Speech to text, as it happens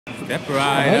Step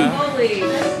right up.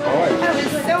 That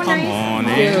was so nice. On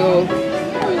in.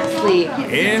 Sleep.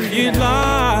 If you'd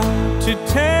like to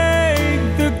take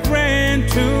the grand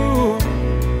tour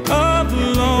of the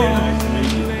lonely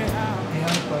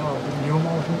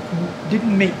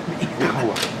Didn't make me.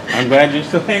 I'm glad you're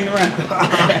still hanging around.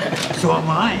 So am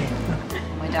I.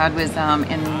 My dad was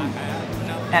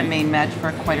at Maine Med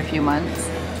for quite a few months.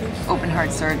 Open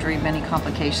heart surgery, many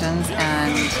complications,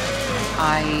 and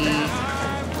I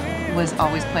was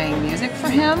always playing music for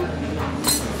him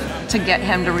to get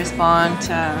him to respond,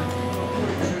 to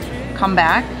come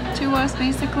back to us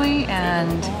basically.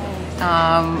 And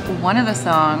one of the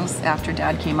songs after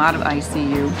Dad came out of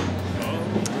ICU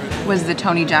was the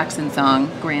Tony Jackson song,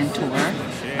 Grand Tour.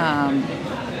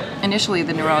 Initially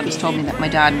the neurologist told me that my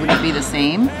dad wouldn't be the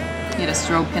same. He had a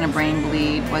stroke and a brain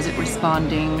bleed, wasn't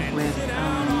responding with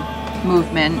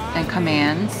movement and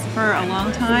commands for a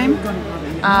long time.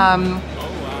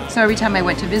 So every time I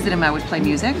went to visit him, I would play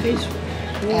music.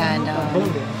 And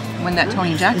when that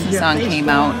Tony Jackson song came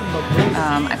out,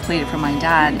 I played it for my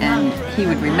dad, and he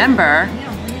would remember,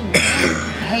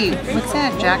 hey, what's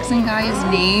that Jackson guy's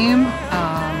name?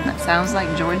 That sounds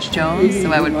like George Jones.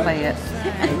 So I would play it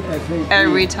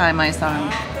every time I saw him.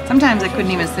 Sometimes I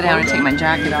couldn't even sit down and take my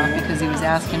jacket off because he was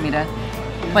asking me to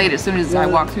play it as soon as I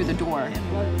walked through the door.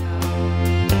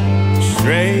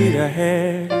 straight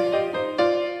ahead.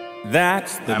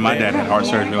 That's the My dad had heart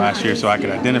surgery last year, so I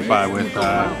could identify with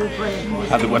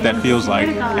what that feels like,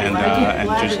 and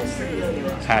just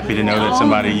happy to know that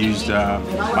somebody used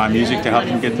my music to help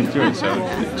them get them through it. So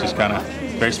it's just kind of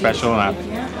very special, and I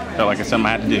felt like it's something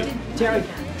I had to do.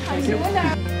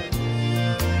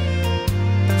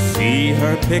 See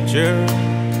her picture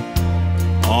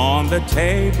on the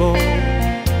table.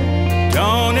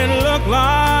 Don't it look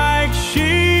like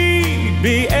she'd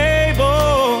be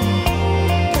able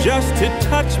just to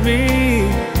touch me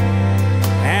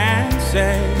and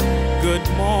say good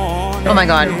morning? Oh my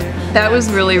God, that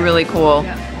was really, really cool.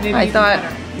 I thought,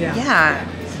 yeah.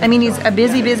 I mean, he's a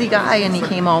busy guy, and he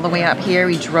came all the way up here.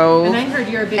 He drove,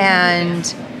 and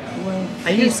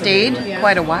he stayed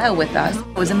quite a while with us.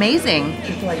 It was amazing.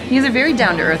 He's a very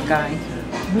down-to-earth guy.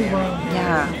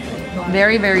 Yeah,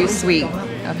 very, very sweet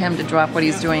of him to drop what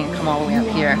he's doing and come all the way up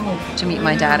here to meet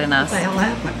my dad and us.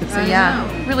 So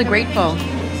yeah, really grateful.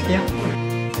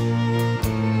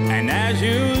 And as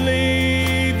you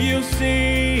leave, you'll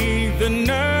see the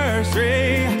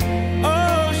nursery